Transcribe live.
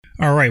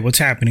All right, what's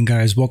happening,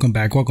 guys? Welcome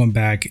back. Welcome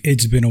back.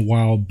 It's been a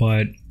while,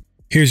 but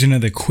here's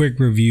another quick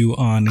review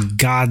on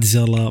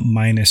Godzilla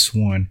Minus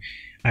One.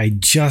 I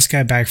just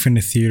got back from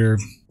the theater.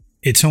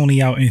 It's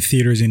only out in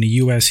theaters in the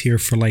US here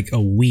for like a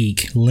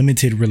week,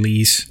 limited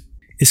release.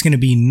 It's going to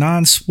be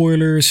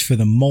non-spoilers for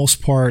the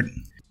most part,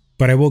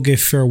 but I will give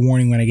fair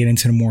warning when I get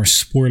into the more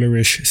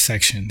spoilerish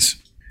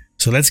sections.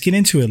 So let's get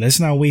into it.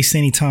 Let's not waste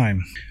any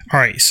time. All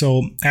right,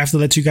 so I have to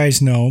let you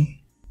guys know,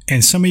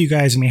 and some of you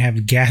guys may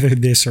have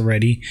gathered this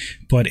already,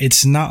 but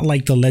it's not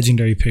like the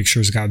Legendary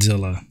Pictures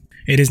Godzilla.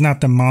 It is not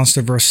the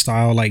MonsterVerse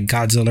style like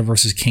Godzilla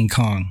vs. King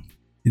Kong.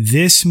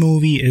 This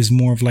movie is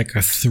more of like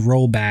a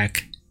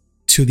throwback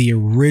to the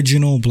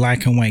original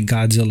black and white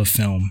Godzilla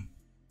film.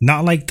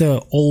 Not like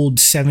the old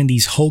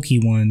 70s hokey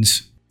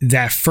ones.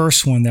 That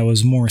first one that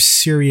was more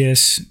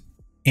serious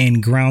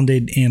and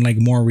grounded in like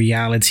more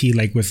reality,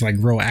 like with like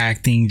real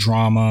acting,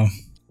 drama,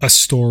 a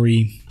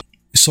story.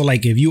 So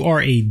like if you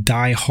are a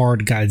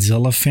die-hard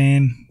Godzilla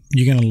fan,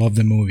 you're gonna love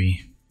the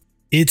movie.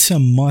 It's a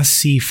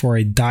must-see for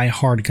a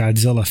die-hard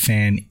Godzilla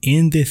fan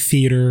in the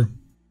theater,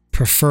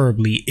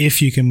 preferably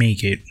if you can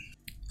make it.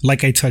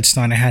 Like I touched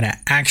on, it had an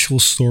actual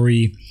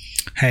story,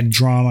 had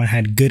drama,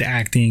 had good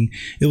acting.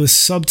 It was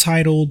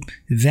subtitled.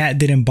 That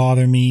didn't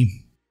bother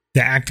me.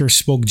 The actor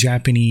spoke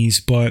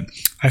Japanese, but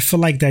I feel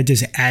like that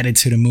just added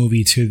to the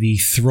movie, to the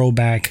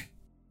throwback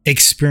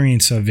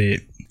experience of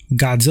it.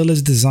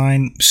 Godzilla's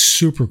design,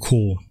 super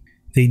cool.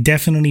 They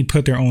definitely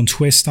put their own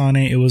twist on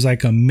it. It was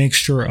like a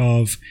mixture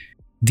of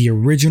the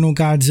original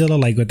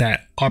Godzilla, like with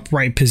that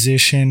upright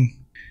position,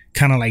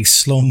 kind of like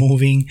slow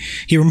moving.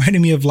 He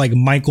reminded me of like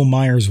Michael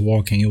Myers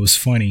walking. It was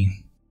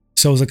funny.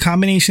 So it was a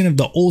combination of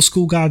the old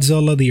school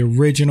Godzilla, the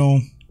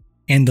original,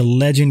 and the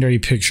Legendary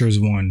Pictures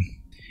one.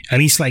 At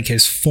least like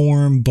his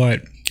form,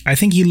 but I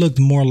think he looked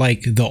more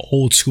like the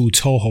old school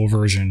Toho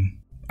version.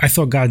 I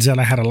thought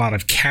Godzilla had a lot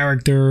of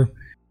character.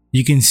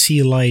 You can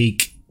see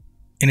like,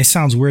 and it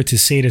sounds weird to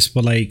say this,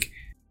 but like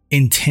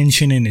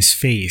intention in his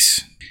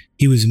face.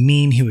 He was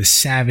mean, he was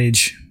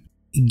savage.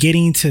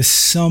 Getting to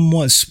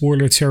somewhat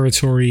spoiler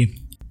territory,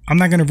 I'm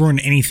not going to ruin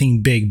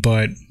anything big,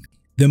 but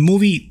the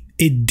movie,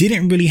 it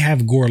didn't really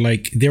have gore.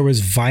 Like there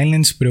was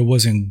violence, but it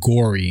wasn't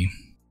gory.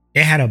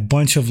 It had a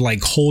bunch of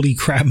like holy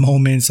crap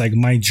moments, like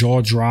my jaw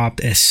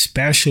dropped,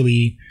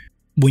 especially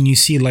when you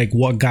see like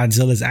what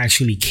Godzilla is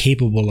actually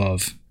capable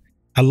of.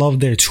 I love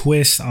their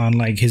twist on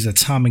like his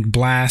atomic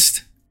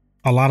blast.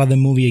 A lot of the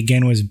movie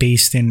again was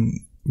based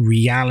in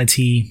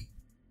reality.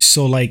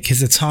 So like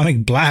his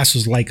atomic blast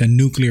was like a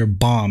nuclear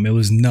bomb. It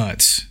was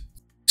nuts.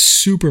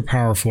 Super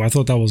powerful. I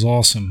thought that was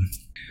awesome.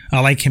 I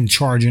like him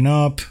charging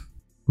up.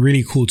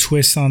 Really cool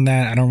twist on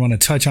that. I don't want to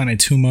touch on it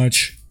too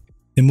much.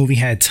 The movie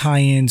had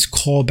tie-ins,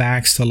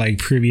 callbacks to like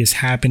previous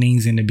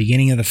happenings in the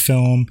beginning of the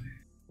film.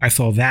 I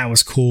thought that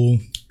was cool.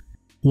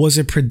 Was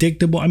it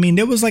predictable? I mean,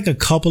 there was like a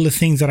couple of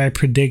things that I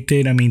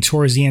predicted. I mean,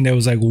 towards the end, there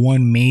was like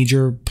one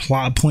major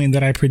plot point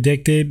that I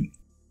predicted.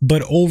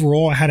 But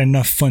overall, I had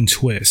enough fun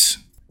twists.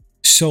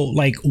 So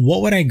like,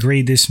 what would I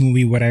grade this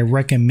movie? Would I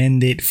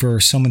recommend it for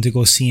someone to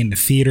go see in the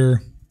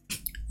theater?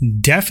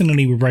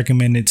 Definitely would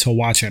recommend it to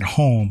watch at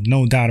home.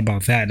 No doubt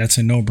about that. That's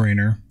a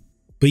no-brainer.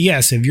 But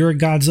yes, if you're a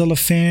Godzilla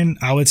fan,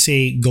 I would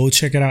say go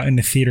check it out in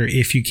the theater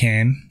if you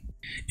can.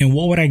 And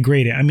what would I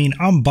grade it? I mean,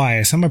 I'm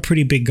biased. I'm a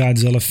pretty big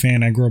Godzilla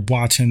fan. I grew up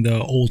watching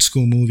the old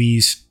school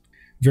movies.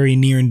 Very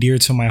near and dear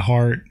to my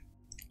heart.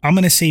 I'm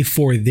going to say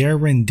for their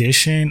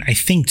rendition, I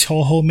think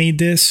Toho made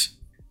this.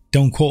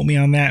 Don't quote me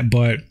on that,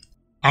 but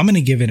I'm going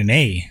to give it an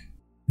A.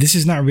 This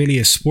is not really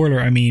a spoiler.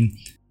 I mean,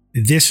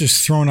 this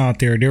was thrown out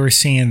there. They were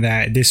saying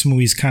that this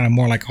movie is kind of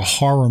more like a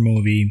horror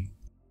movie.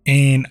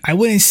 And I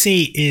wouldn't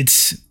say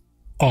it's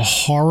a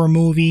horror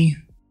movie.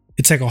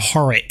 It's like a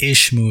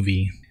horror-ish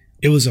movie.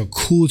 It was a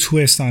cool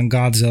twist on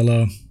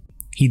Godzilla.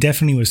 He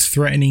definitely was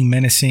threatening,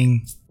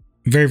 menacing.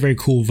 Very, very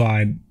cool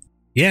vibe.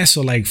 Yeah,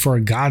 so like for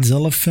a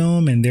Godzilla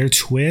film and their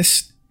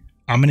twist,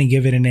 I'm going to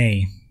give it an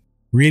A.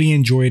 Really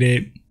enjoyed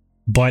it.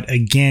 But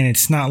again,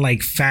 it's not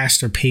like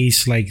faster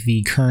paced like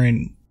the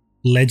current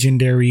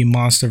legendary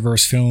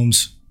MonsterVerse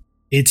films.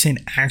 It's an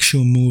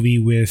actual movie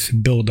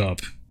with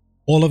build-up.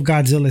 All of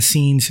Godzilla's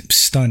scenes,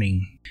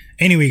 stunning.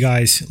 Anyway,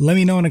 guys, let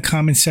me know in the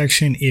comment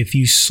section if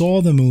you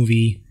saw the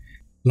movie.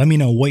 Let me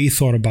know what you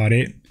thought about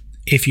it.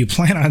 If you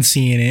plan on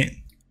seeing it,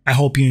 I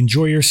hope you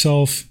enjoy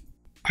yourself.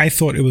 I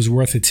thought it was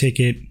worth a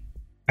ticket.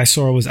 I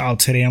saw it was out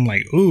today. I'm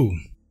like, ooh,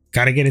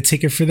 gotta get a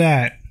ticket for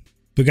that.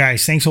 But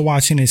guys, thanks for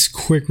watching this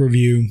quick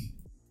review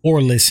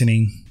or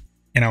listening.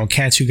 And I'll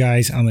catch you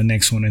guys on the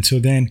next one. Until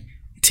then,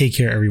 take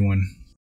care, everyone.